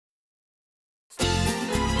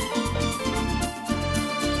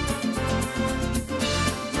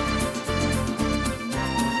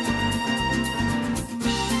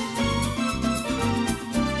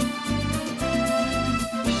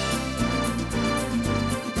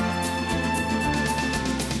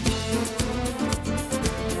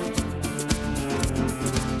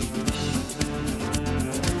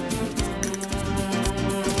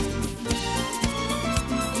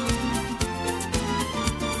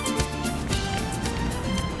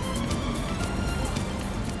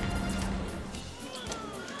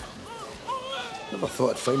Never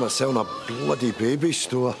thought I'd find myself in a bloody baby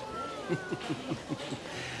store.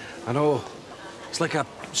 I know. It's like a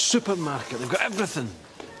supermarket. They've got everything.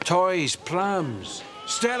 Toys, prams,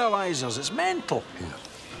 sterilisers. It's mental. Yeah.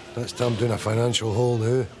 That's Tom doing a financial hole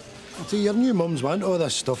now. See, your new mums want all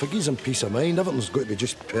this stuff. It gives them peace of mind. Everything's got to be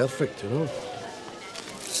just perfect, you know.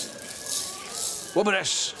 What about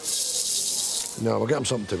this? No, we'll get him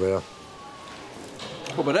something to wear.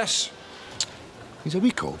 What about this? He's a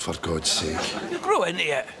week old, for God's sake. You grow into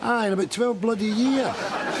it. Aye, in about 12 bloody year.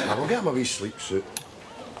 Now, we'll get him a wee sleep suit.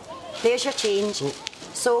 There's your change. Oh.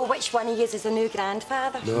 So, which one of you is the new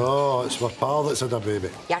grandfather? No, it's my pal that's had a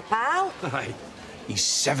baby. Your pal? Aye. He's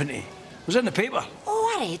 70. It was in the paper.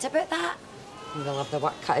 Oh, I read about that. They'll have the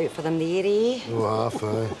work cut out for them there, eh? Oh, half,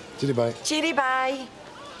 aye. Cheery bye. Cheery bye.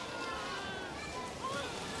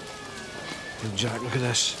 Hey, Jack, look at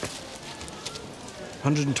this.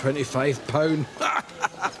 £125.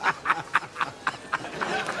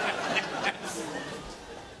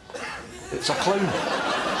 It's a clown.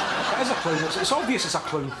 It is a clown. It's obvious it's a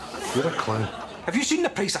clown. You're a clown. Have you seen the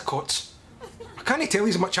price of cots? I can't tell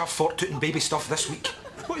you how much I've forked out in baby stuff this week.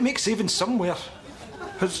 Got to make savings somewhere.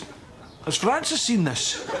 Has Francis seen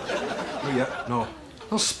this? Oh, yeah, no.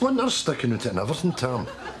 There's splinters sticking out and everything, Tom.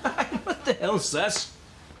 What the hell's this?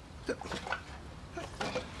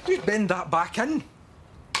 You bend that back in.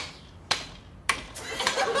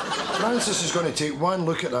 Francis is going to take one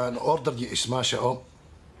look at that and order you to smash it up.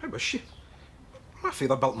 How was she? My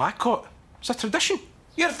father built my cot. It's a tradition.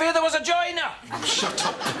 Your father was a joiner! Shut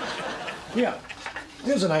up. Yeah,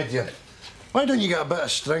 here's an idea. Why don't you get a bit of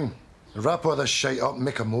string, wrap all this shite up and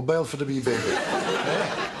make a mobile for the wee baby?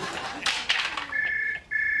 Eh?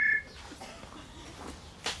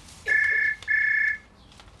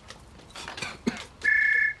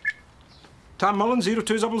 Tam Mullen,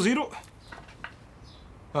 0200.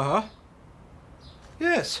 Uh-huh.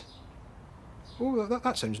 Yes. Oh,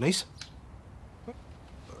 that sounds nice.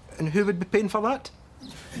 And who would be paying for that?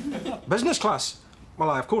 Business class? Well,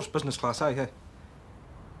 aye, of course, business class, aye.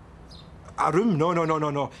 A room?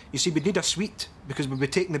 No. You see, we'd need a suite because we'd be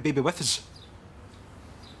taking the baby with us.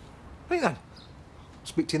 Right then.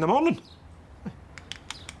 Speak to you in the morning.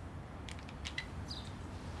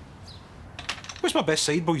 What's my best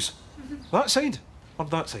side, boys? That side or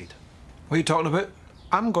that side? What are you talking about?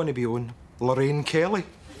 I'm going to be on Lorraine Kelly.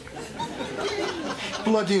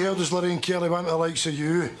 Bloody hell does Lorraine Kelly want the likes of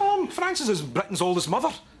you? Francis is Britain's oldest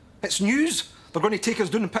mother. It's news. They're going to take us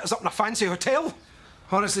down and put us up in a fancy hotel.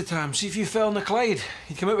 Honestly, Tam, see if you fell in the Clyde,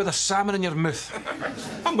 you'd come out with a salmon in your mouth.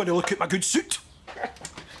 I'm going to look at my good suit.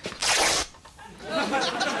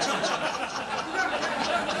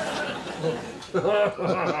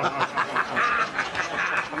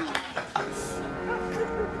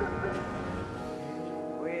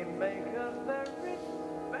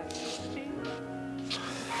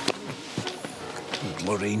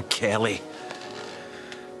 Lorraine Kelly.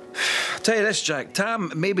 I'll tell you this, Jack.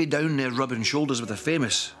 Tam may be down there rubbing shoulders with the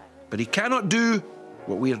famous, but he cannot do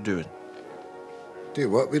what we're doing. Do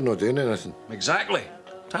what? We're not doing anything. Exactly.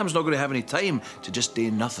 Tam's not going to have any time to just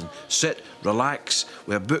do nothing. Sit, relax,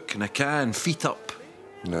 with a book and a can, feet up.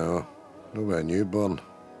 No, not with a newborn.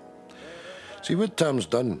 See, what Tom's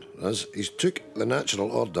done is he's took the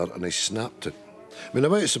natural order and he snapped it. I mean, the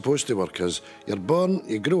way it's supposed to work is you're born,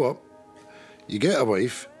 you grow up, you get a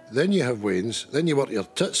wife, then you have wains, then you work your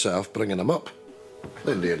tits off bringing them up.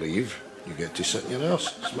 Then they leave, you get to sit in your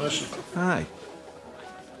arse, smashing. Aye.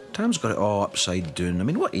 Tam's got it all upside down. I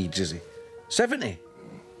mean, what age is he? 70?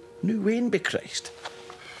 New Wayne be Christ.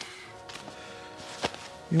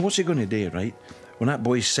 I mean, what's he going to do, right? When that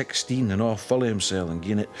boy's 16 and all full of himself and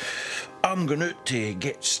getting it, I'm going out to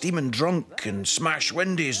get steaming drunk and smash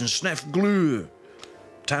windows and sniff glue.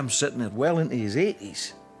 Tam's sitting there well into his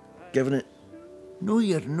 80s, giving it, no,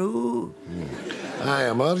 you're no. Aye,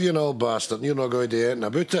 I'm arguing, old bastard, and you're not going to do anything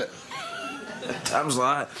about it. Tam's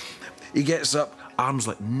like that. He gets up, arms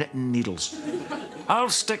like knitting needles. I'll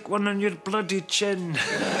stick one on your bloody chin.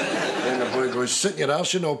 Then the boy goes, sit in your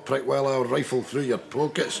arse, you know, prick, while I'll rifle through your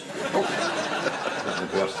pockets.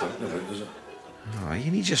 Not worth thinking about, is it? Oh,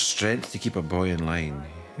 you need your strength to keep a boy in line.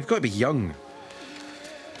 You've got to be young.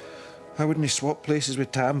 I wouldn't swap places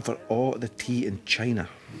with Tam for all the tea in China.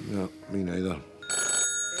 No, me neither.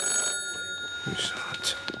 Who's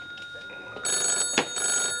that?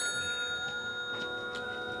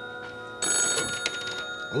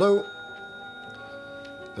 Hello?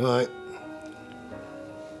 All right.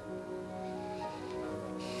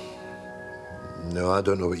 No, I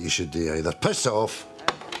don't know what you should do either. Piss off!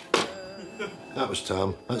 That was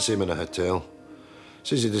Tom. That's him in a hotel.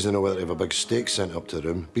 Says he doesn't know whether to have a big steak sent up to the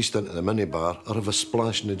room, beast into the minibar, or have a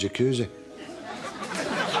splash in the jacuzzi.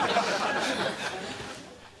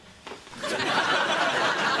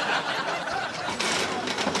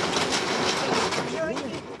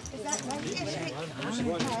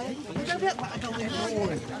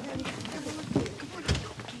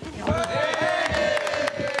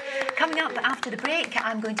 Coming up after the break,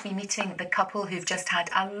 I'm going to be meeting the couple who've just had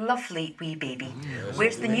a lovely wee baby.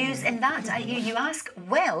 Where's the news in that, I hear you ask?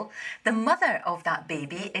 Well, the mother of that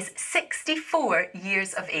baby is 64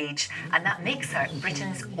 years of age, and that makes her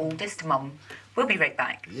Britain's oldest mum. We'll be right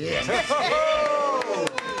back. Here.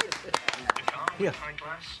 Do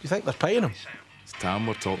you think they're paying him? It's Tam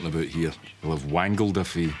we're talking about here. He'll have wangled a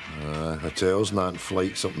fee. Hotels and that, and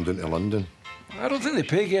flights up and down to London. I don't think they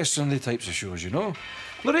pay guests on these types of shows, you know.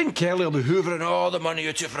 Lorraine Kelly will be hoovering all the money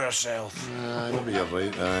out for herself. Maybe you're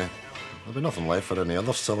right, There'll be nothing left for any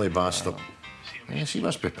other silly bastard. She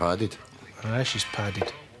must be padded. She's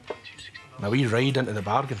padded. A wee ride into the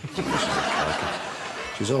bargain.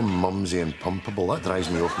 She's all mumsy and pumpable. That drives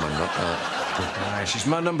me off my nut. She's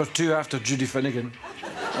my number 2 after Judy Finnegan.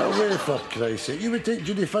 Oh, wait, for Christ's sake. You would take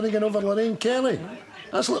Judy Finnegan over Lorraine Kelly?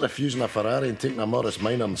 That's like refusing a Ferrari and taking a Morris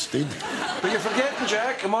Minor instead. But you're forgetting,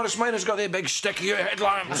 Jack. A Morris Minor's got the big sticky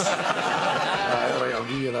headlamps. Right, I'll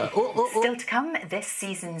give you that. Still to come, this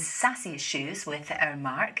season's sassiest shoes with our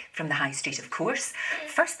Mark from the High Street, of course.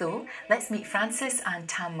 First, though, let's meet Francis and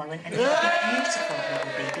Tam Mullen and their beautiful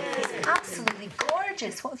little baby. He's absolutely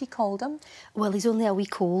gorgeous. What have you called him? Well, he's only a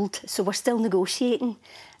week old, so we're still negotiating.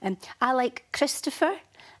 I like Christopher,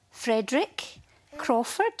 Frederick,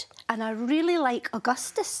 Crawford, and I really like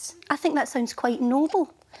Augustus. I think that sounds quite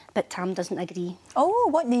noble, but Tam doesn't agree. Oh,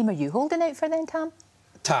 what name are you holding out for then, Tam?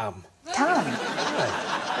 Tam. Tam?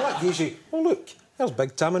 Aye. What gives you? Oh, look, there's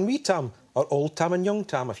Big Tam and Wee Tam, or Old Tam and Young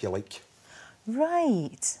Tam, if you like.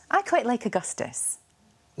 Right. I quite like Augustus.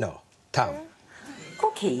 No, Tam.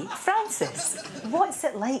 OK, Francis, what's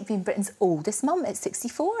it like being Britain's oldest mum at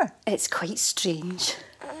 64? It's quite strange.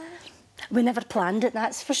 We never planned it,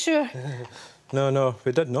 that's for sure. No,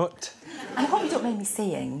 we did not. I hope you don't mind me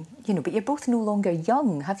saying, you know, but you're both no longer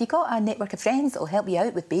young. Have you got a network of friends that'll help you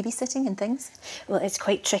out with babysitting and things? Well, it's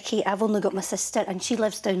quite tricky. I've only got my sister, and she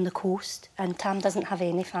lives down the coast, and Tam doesn't have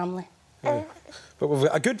any family. But we've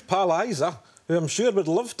got a good pal, Isa, who I'm sure would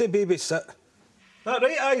love to babysit. That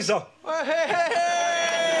right, Isa?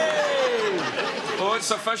 Oh,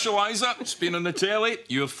 it's official, Isa. It's been on the telly.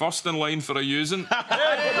 You're first in line for a using.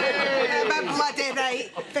 Bloody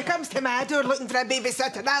right. If it comes to my door looking for a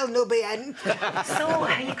babysitter, I'll no be in. So, how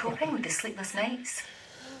are you coping with the sleepless nights?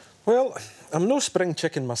 Well, I'm no spring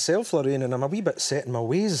chicken myself, Lorraine, and I'm a wee bit set in my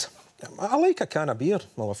ways. I like a can of beer.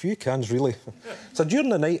 Well, a few cans, really. So during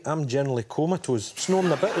the night, I'm generally comatose,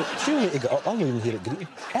 snoring a bit. She'll need to get up. I'll not even hear it greeting.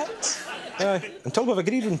 It? Aye, until we've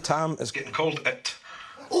agreed on Tam, it's getting called It.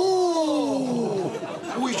 Oh,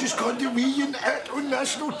 he's just gone to wee in It on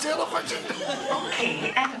national television.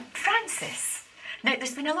 OK, Francis. Now,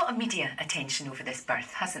 there's been a lot of media attention over this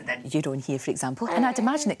birth, hasn't there? Your own here, for example. And I'd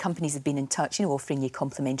imagine that companies have been in touch, you know, offering you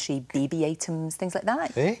complimentary baby items, things like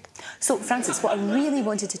that. Eh? So, Francis, what I really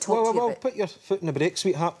wanted to talk to you about... Put your foot in the brake,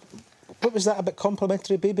 sweetheart. What was that about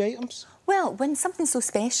complimentary baby items? Well, when something so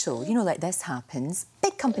special, you know, like this happens,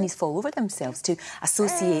 big companies fall over themselves to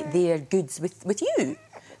associate their goods with you.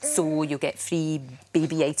 So you'll get free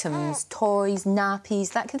baby items, toys,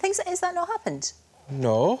 nappies, that kind of thing. Has that not happened?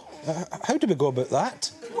 No. How do we go about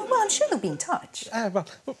that? Well, I'm sure they'll be in touch. Well,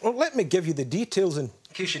 let me give you the details in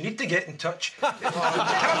case you need to get in touch.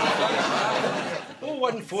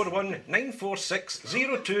 0141 946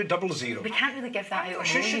 0200. We can't really give that out on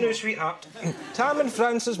Shush you radio. now, sweetheart. Tam and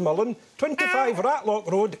Francis Mullen, 25 Ratlock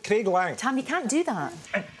Road, Craiglang. Tam, you can't do that.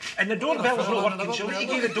 And the doorbell's not working, so you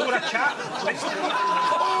give the door a chat. What's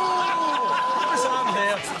on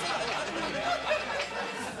there?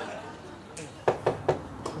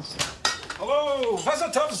 Hello,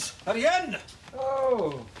 visitors. Are you in?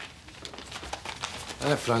 Oh.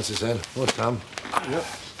 Francis in. Oh, Tam. Yep.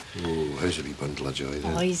 Oh, how's a wee bundle of joy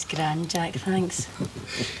then? Oh, he's grand, Jack, thanks.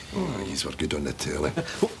 Oh, yous were good on the telly.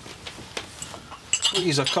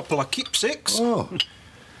 He's a couple of keepsakes. Oh.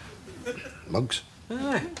 Mugs?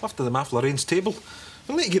 Aye, after them off Lorraine's table.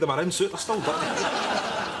 We'll let you get them around, so they're still dirty.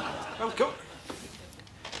 Welcome.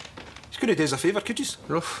 He's going to do us a favour, could you?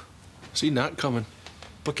 Rough. Seen that coming.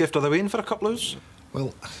 Look after the Wayne for a couple of hours.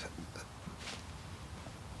 Well,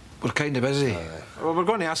 We're kind of busy. Well, we're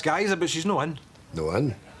going to ask Isa, but she's not in. no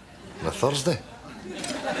in. On a Thursday.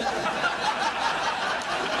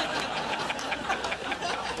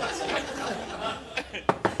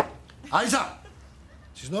 Isa!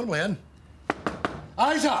 She's normally in.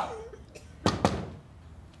 Isa!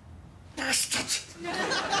 Bastard!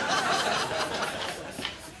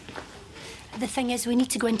 The thing is, we need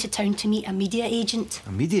to go into town to meet a media agent.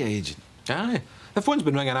 A media agent? Aye. The phone's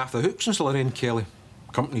been ringing off the hook since Lorraine Kelly.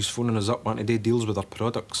 Company's phoning us up wanting to do deals with our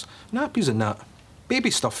products. Nappies and that. Baby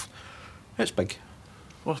stuff. It's big.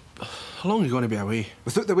 Well, how long are you going to be away?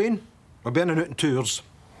 Without the Wayne, we're burning out in tours.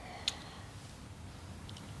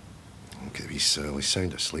 Look at the wee cell. He's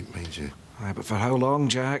sound asleep, mind you. Aye, but for how long,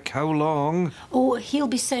 Jack? How long? Oh, he'll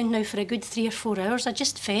be sound now for a good 3 or 4 hours. I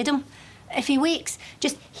just fed him. If he wakes,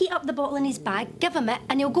 just heat up the bottle in his bag, give him it,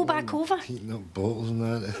 and he'll go back over. Heating up bottles and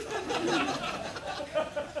that.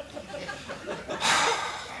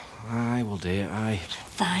 Aye, we'll do it, aye.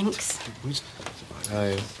 Thanks.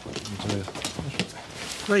 Aye.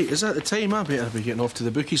 Right, is that the time? I better be getting off to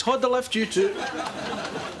the bookies. Hold the lift, you two.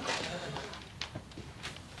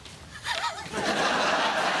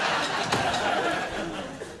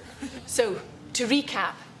 So, to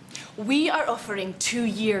recap, we are offering 2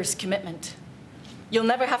 years' commitment. You'll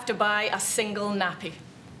never have to buy a single nappy.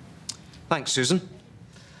 Thanks, Susan.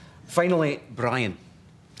 Finally, Brian.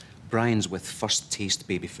 Brian's with First Taste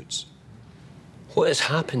Baby Foods. What has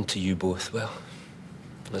happened to you both? Well,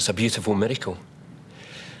 it's a beautiful miracle.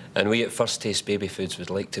 And we at First Taste Baby Foods would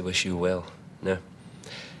like to wish you well. Now,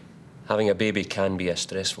 having a baby can be a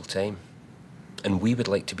stressful time, and we would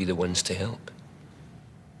like to be the ones to help.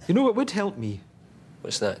 You know what would help me?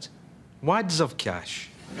 What's that? Wads of cash.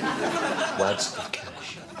 Wads of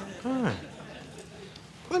cash? Aye.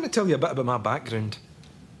 Let me tell you a bit about my background.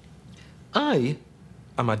 I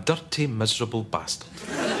am a dirty, miserable bastard.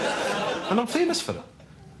 And I'm famous for it.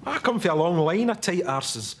 I come from a long line of tight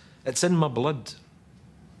arses. It's in my blood.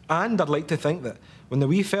 And I'd like to think that when the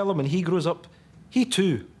wee fella, when he grows up, he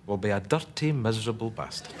too will be a dirty, miserable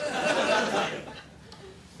bastard.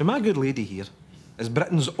 Now, my good lady here is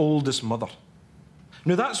Britain's oldest mother.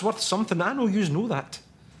 Now, that's worth something. I know yous know that.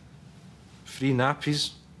 Free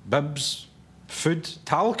nappies, bibs, food,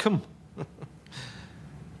 talcum.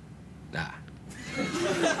 Nah.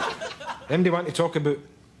 Them they want to talk about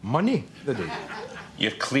money, do they?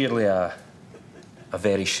 You're clearly a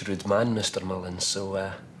very shrewd man, Mr. Mullins, so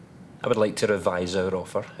I would like to revise our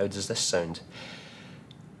offer. How does this sound?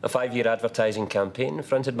 A 5-year advertising campaign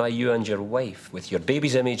fronted by you and your wife, with your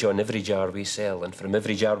baby's image on every jar we sell, and from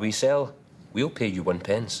every jar we sell, we'll pay you 1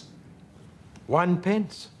 pence. 1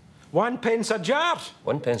 pence? 1 pence a jar?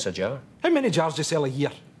 1 pence a jar. How many jars do you sell a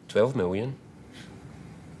year? 12 million.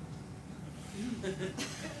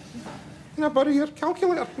 Can I borrow your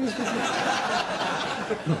calculator, please?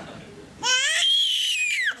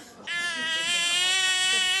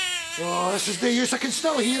 Oh, this is no use. I can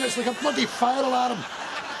still hear it. It's like a bloody fire alarm.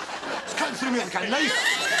 It's cutting through me like a knife.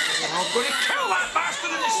 Oh, I'm going to kill that bastard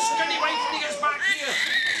and his skinny wife when he gets back here.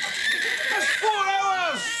 It's 4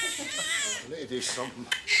 hours. I need to do something.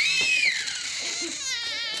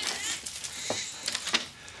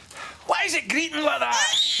 Why is it greeting like that?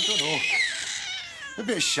 I don't know.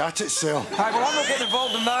 Maybe it shat itself. Aye, well, I'm not getting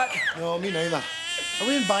involved in that. No, me neither. I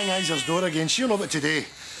won't bang Isa's door again. She'll know it today.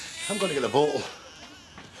 I'm going to get the bottle.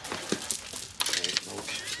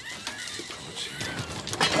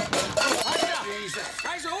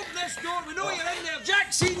 Isa, open this door. We know you're in there.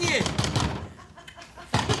 Jack's seen you.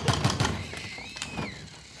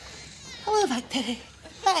 Hello, Victory.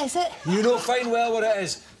 What is it? You know fine well what it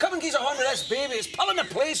is. Come and give us a hand with this baby. It's pulling the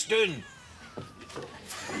place down.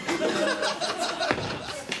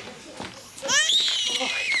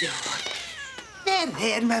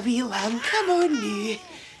 There, my wee lamb. Come on now.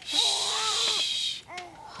 Shh.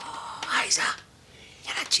 Oh, Isa,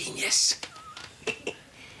 you're a genius.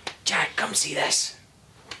 Jack, come see this.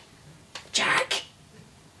 Jack.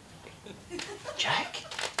 Jack.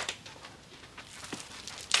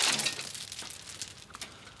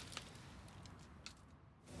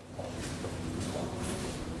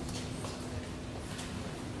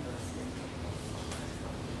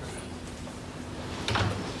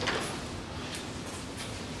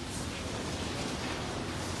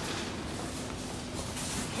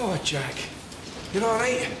 Oh, Jack. You're all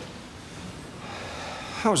right?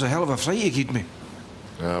 That was a hell of a fright you gave me.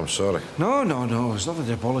 Yeah, I'm sorry. No. There's nothing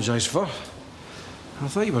to apologise for. I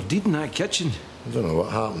thought you were dead in that kitchen. I don't know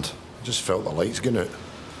what happened. I just felt the lights going out.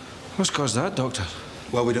 What's caused that, Doctor?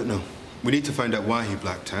 Well, we don't know. We need to find out why he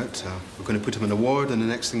blacked out. We're going to put him in a ward, and the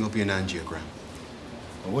next thing will be an angiogram.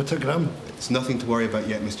 A watergram? It's nothing to worry about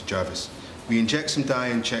yet, Mr. Jarvis. We inject some dye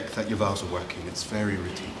and check that your valves are working. It's very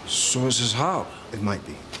routine. So it's his heart? It might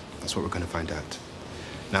be. That's what we're going to find out.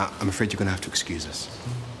 Now, I'm afraid you're going to have to excuse us.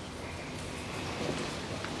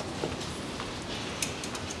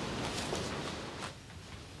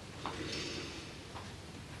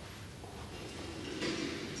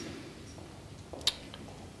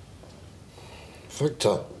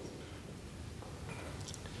 Victor.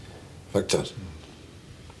 Victor.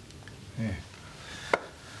 Yeah.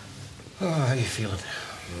 Oh, how you feeling?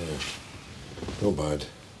 Not bad.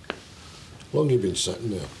 How long you been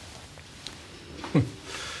sitting there?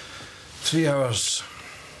 3 hours.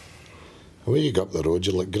 The way you go up the road,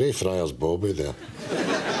 you're like Greyfriars Bobby there. No,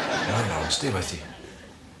 I'll stay with you.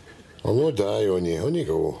 I'll no die on you. On you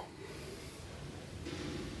go.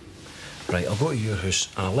 Right, I'll go to your house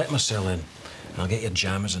and I'll let myself in. And I'll get your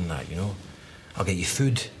jammers and that, you know. I'll get you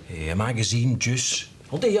food, a magazine, juice.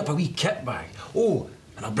 I'll do you up a wee kit bag. Oh,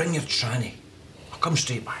 and I'll bring your tranny. I'll come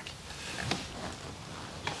straight back.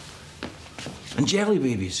 And jelly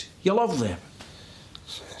babies. You love them.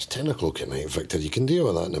 It's 10 o'clock at night, Victor. You can deal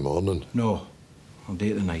with that in the morning. No, I'll do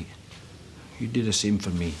it at night. You do the same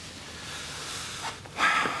for me.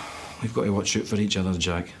 We've got to watch out for each other,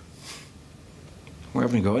 Jack. We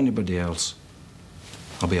haven't got anybody else.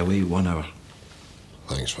 I'll be away 1 hour.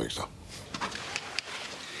 Thanks, Victor.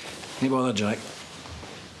 No bother, Jack.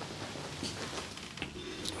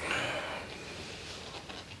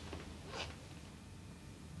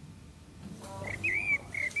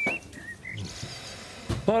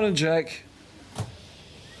 Morning, Jack.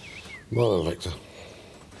 Morning, Victor.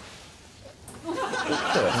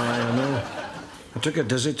 I know. I took a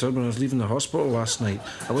dizzy turn when I was leaving the hospital last night.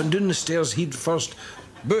 I went down the stairs head first.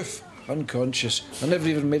 Boof! Unconscious. I never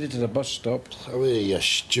even made it to the bus stop. Away, you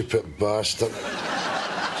stupid bastard.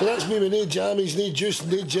 So that's me with no jammies, no juice,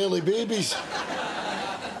 no jelly babies.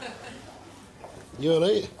 You all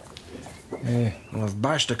right? Well, I've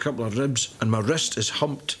bashed a couple of ribs and my wrist is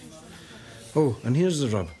humped. Oh, and here's the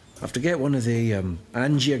rub. I have to get one of the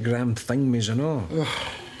angiogram thingies and all.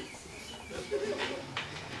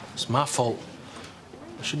 It's my fault.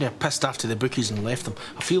 I shouldn't have pissed after the bookies and left them.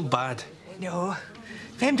 I feel bad. No,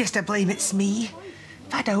 if I'm just to blame, it's me.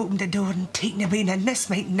 If I'd opened the door and taken the brain in, this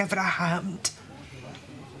might never have happened.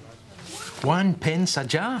 1 pence a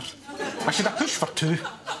jar. I should have pushed for 2.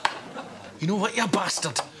 You know what, you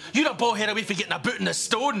bastard? You're a ballhead away from getting a boot in the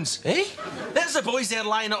stones, eh? There's the boys there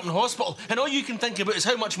lying up in hospital, and all you can think about is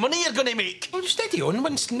how much money you're going to make. Oh, steady on,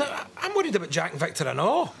 Winston. I'm worried about Jack and Victor and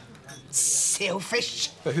all. Selfish.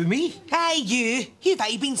 But who, me? Aye, you. You've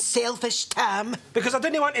aye been selfish, Tam. Because I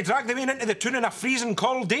didn't want to drag them in into the tune on a freezing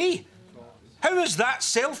cold day. How is that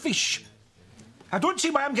selfish? I don't see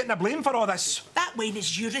why I'm getting a blame for all this. That Wayne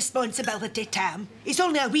is your responsibility, Tam. He's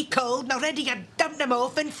only a week old and already you dumped him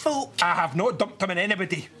off in folk. I have not dumped him in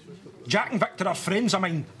anybody. Jack and Victor are friends of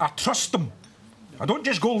mine. I trust them. I don't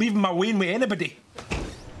just go leaving my Wayne with anybody.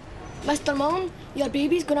 Mr. Mullen, your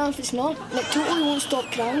baby's going off its nut and it totally won't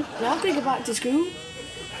stop crying. And I've got to go back to school.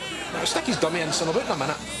 Now, stick his dummy in, son. I'll be in a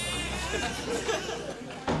minute.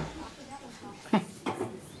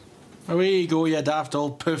 Away you go, you daft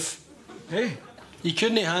old poof. Hey, you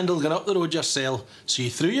couldn't handle going up the road yourself, so you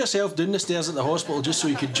threw yourself down the stairs at the hospital just so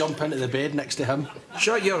you could jump into the bed next to him.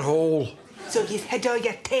 Shut your hole. So you've had all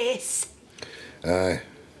your tests? Aye.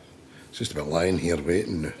 It's just about lying here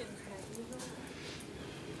waiting now.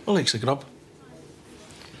 What likes a grub?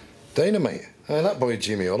 Dynamite. Aye, that boy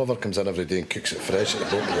Jamie Oliver comes in every day and cooks it fresh at the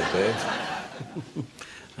bottom of the bed.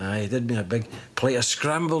 Aye, he did me a big plate of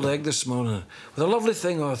scrambled egg this morning with a lovely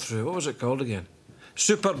thing all through. What was it called again?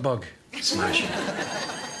 Superbug. Smash.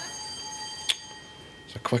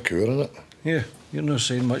 It's a quick hour, isn't it? Yeah, you're not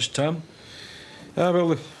saying much, Tam. Ah,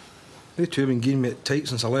 well, they two have been giving me it tight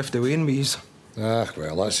since I left the Wayne Bees. Ah,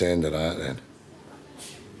 well, that's the end of that then.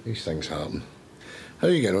 These things happen. How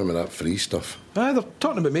are you getting on with that free stuff? Aye, they're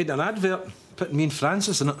talking about making an advert, putting me and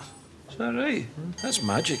Francis in it. Is that right? That's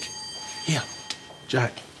magic. Here,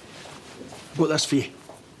 Jack. I've got this for you.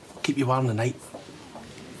 Keep you warm tonight.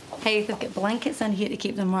 Hey, they've got blankets in here to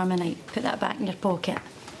keep them warm at night. Put that back in your pocket.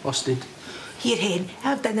 Busted. Here, Hen,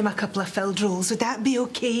 I've done them a couple of filled rolls. Would that be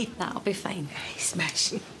okay? That'll be fine. Aye,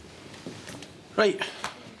 smashing. Right.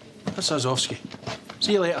 That's us, Oski.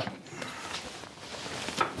 See you later.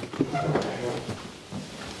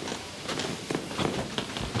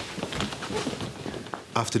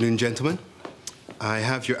 Afternoon, gentlemen. I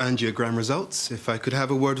have your angiogram results. If I could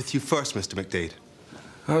have a word with you first, Mr. McDade.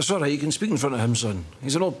 Oh, it's all right. You can speak in front of him, son.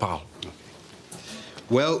 He's an old pal.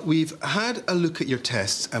 Well, we've had a look at your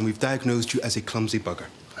tests and we've diagnosed you as a clumsy bugger.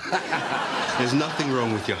 There's nothing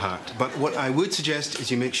wrong with your heart, but what I would suggest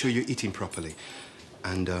is you make sure you're eating properly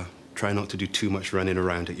and try not to do too much running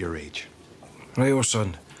around at your age. Right,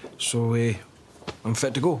 son. So, I'm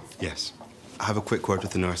fit to go? Yes. I'll have a quick word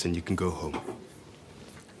with the nurse and you can go home.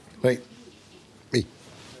 Right. Me.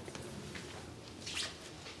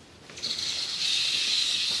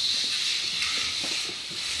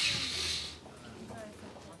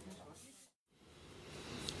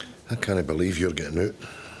 can't believe you're getting out.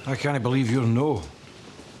 I can't believe you're no.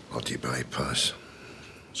 Bloody bypass.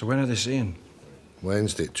 So when are they saying?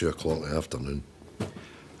 Wednesday at 2 o'clock in the afternoon.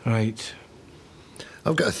 Right.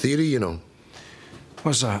 I've got a theory, you know.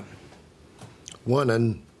 What's that? One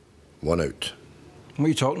in, one out. What are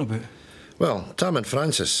you talking about? Well, Tam and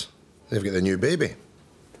Francis, they've got the new baby.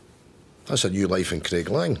 That's a new life in Craig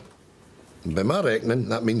Lang. And by my reckoning,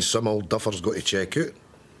 that means some old duffer's got to check out.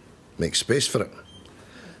 Make space for it.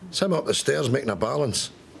 It's him up the stairs making a balance.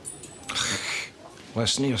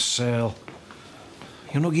 Listen to yourself.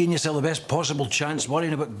 You're not giving yourself the best possible chance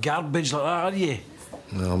worrying about garbage like that, are you?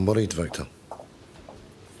 No, I'm worried, Victor.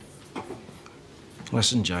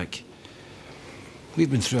 Listen, Jack. We've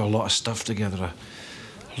been through a lot of stuff together.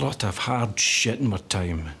 A lot of hard shit in our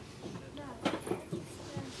time.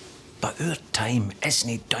 But our time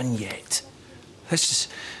isn't done yet. This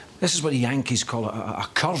is what the Yankees call a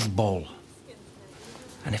curveball.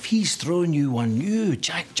 And if he's throwing you one, you,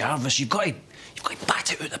 Jack Jarvis, you've got to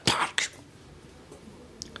bat it out the park.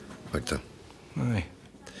 Victor. Aye.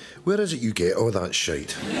 Where is it you get all that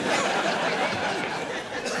shite?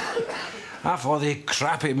 Half all the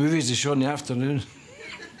crappy movies they show in the afternoon.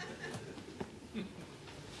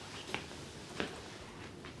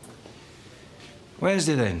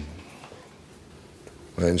 Wednesday, then?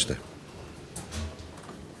 Wednesday.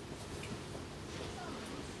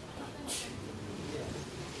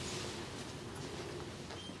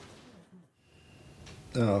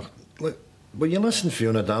 Oh, look, will you listen,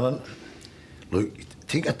 Fiona, darling? Look,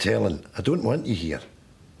 take a telling. I don't want you here.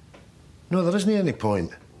 No, there isn't any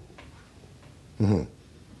point.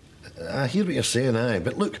 I hear what you're saying, aye,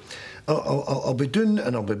 but look, I'll be doing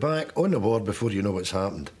and I'll be back on the board before you know what's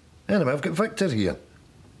happened. Anyway, I've got Victor here.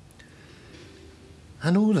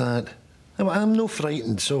 I know that. I'm no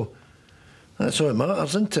frightened, so that's all that matters,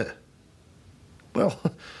 isn't it? Well,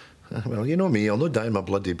 you know me, I'll no die in my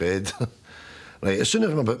bloody bed. Right, as soon as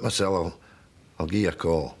I'm about myself, I'll give you a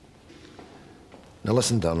call. Now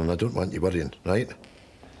listen, darling, I don't want you worrying, right?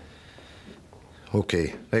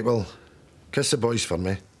 OK. Right, well, kiss the boys for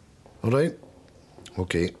me. All right?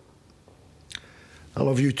 OK. I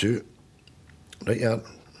love you too. Right, yeah.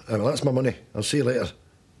 Well, that's my money. I'll see you later.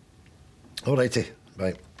 All righty.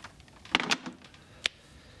 Bye.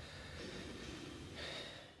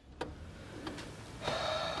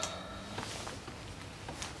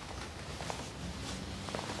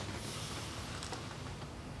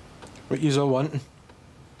 What yous all wanting?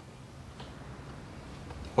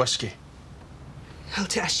 Whiskey. I'll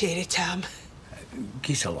take a sherry, Tam.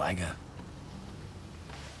 Case of lager.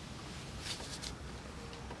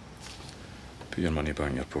 Put your money back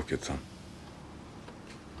in your pocket, Tom.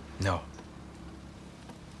 No.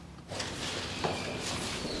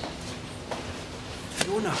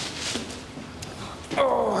 Fiona.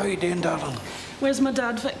 Oh, how you doing, darling? Where's my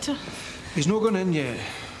dad, Victor? He's not gone in yet.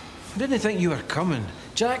 I didn't think you were coming.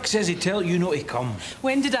 Jack says he'd tell you not to come.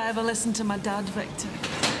 When did I ever listen to my dad, Victor?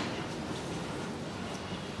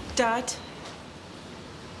 Dad?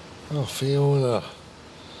 Oh, Fiona.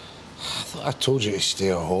 I thought I told you to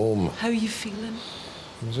stay at home. How are you feeling?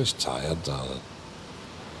 I'm just tired, darling.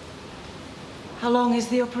 How long is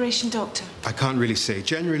the operation, Doctor? I can't really say.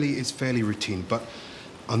 Generally, it's fairly routine, but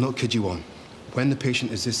I'll not kid you on. When the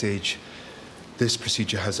patient is this age, this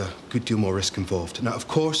procedure has a good deal more risk involved. Now, of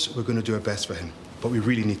course, we're going to do our best for him, but we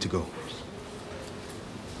really need to go.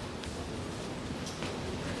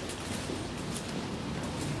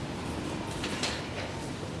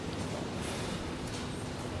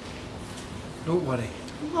 Don't worry.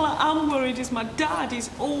 Well, I'm worried as my dad is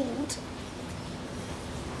old.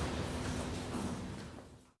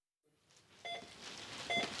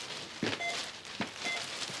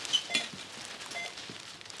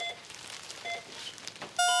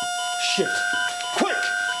 Shit. Quick!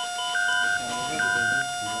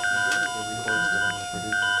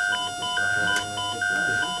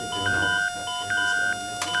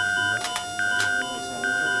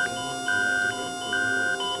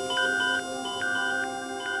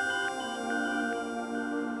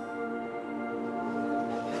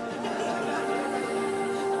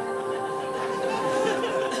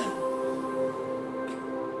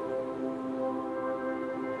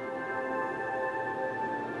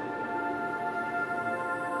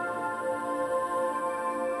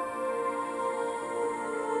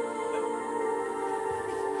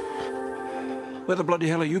 Where the bloody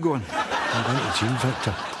hell are you going? I'm going to Jean,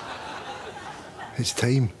 Victor. It's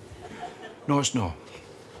time. No, it's not.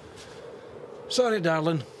 Sorry,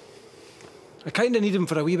 darling. I kind of need him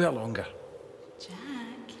for a wee bit longer.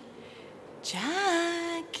 Jack.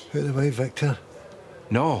 Out of the way, Victor.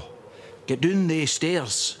 No. Get down the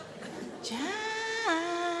stairs.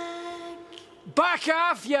 Back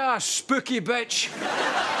off, ya spooky bitch.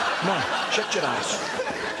 Come on, shut your eyes.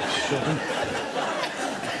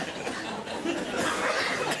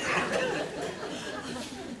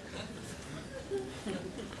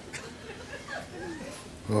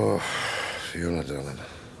 Oh, Fiona, darling.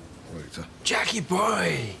 Victor. Jackie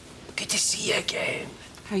boy, good to see you again.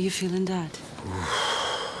 How are you feeling, Dad?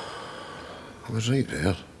 I was right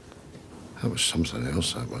there. That was something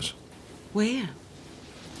else, that was. Where?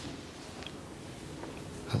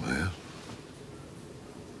 Up there.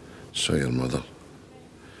 Saw your mother.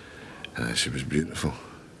 She was beautiful.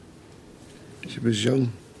 She was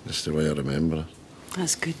young, just the way I remember her.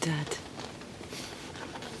 That's good, Dad.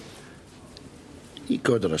 He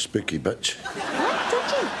called her a spooky bitch.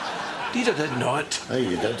 Indeed, I did not. Aye,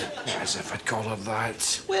 you did. As if I'd call her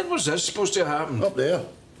that. When was this supposed to happen? Up there.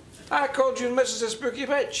 I called you and Mrs. a spooky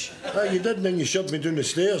bitch. Aye, you did, and then you shoved me down the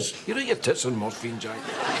stairs. You're at your tits on morphine, Jack.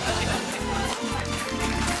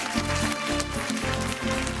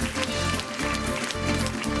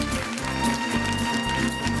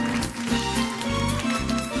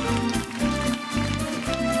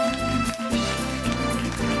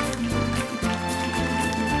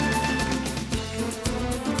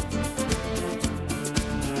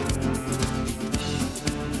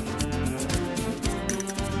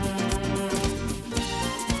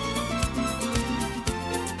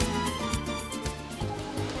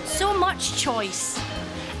 So much choice.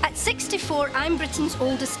 At 64, I'm Britain's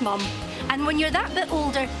oldest mum. And when you're that bit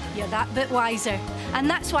older, you're that bit wiser. And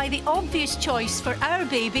that's why the obvious choice for our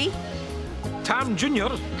baby, Tam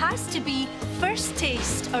Jr. has to be First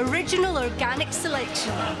Taste Original Organic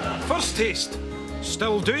Selection. First Taste.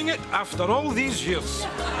 Still doing it after all these years.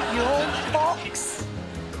 You old fox.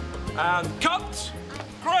 And cut!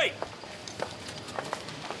 Great!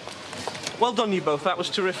 Well done, you both. That was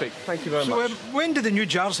terrific. Thank you very much. So, when do the new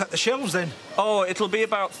jars hit the shelves, then? Oh, it'll be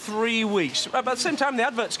about 3 weeks. About the same time the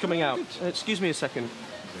advert's coming out. Excuse me a second.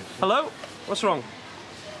 Hello? What's wrong?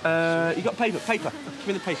 You got paper? Paper. Give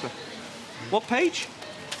me the paper. What page?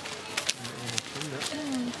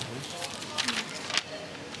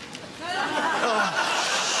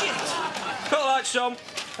 Oh, shit! Put the lights on.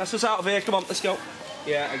 That's us out of here. Come on, let's go.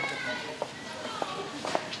 Yeah.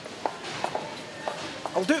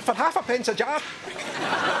 I'll do it for half a pence a jar.